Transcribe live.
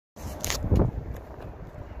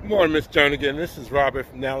Good morning, Ms. Jernigan. This is Robert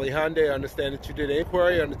from Nally Hyundai. I understand that you did an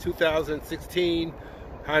inquiry on the 2016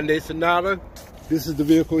 Hyundai Sonata. This is the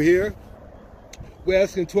vehicle here. We're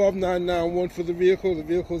asking $12,991 for the vehicle. The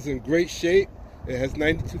vehicle is in great shape. It has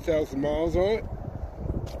 92,000 miles on it.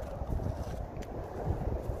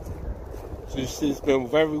 So you see it's been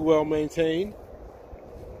very well maintained.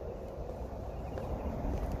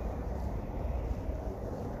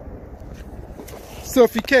 So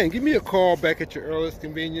if you can, give me a call back at your earliest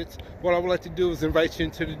convenience. What I would like to do is invite you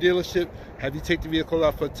into the dealership, have you take the vehicle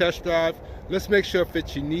out for a test drive. Let's make sure it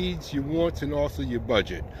fits your needs, your wants, and also your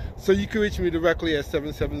budget. So you can reach me directly at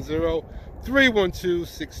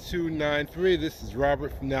 770-312-6293. This is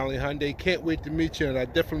Robert from Nally Hyundai. Can't wait to meet you, and I'll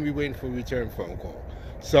definitely be waiting for a return phone call.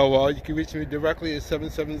 So you can reach me directly at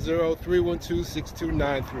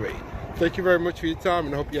 770-312-6293. Thank you very much for your time,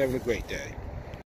 and I hope you're having a great day.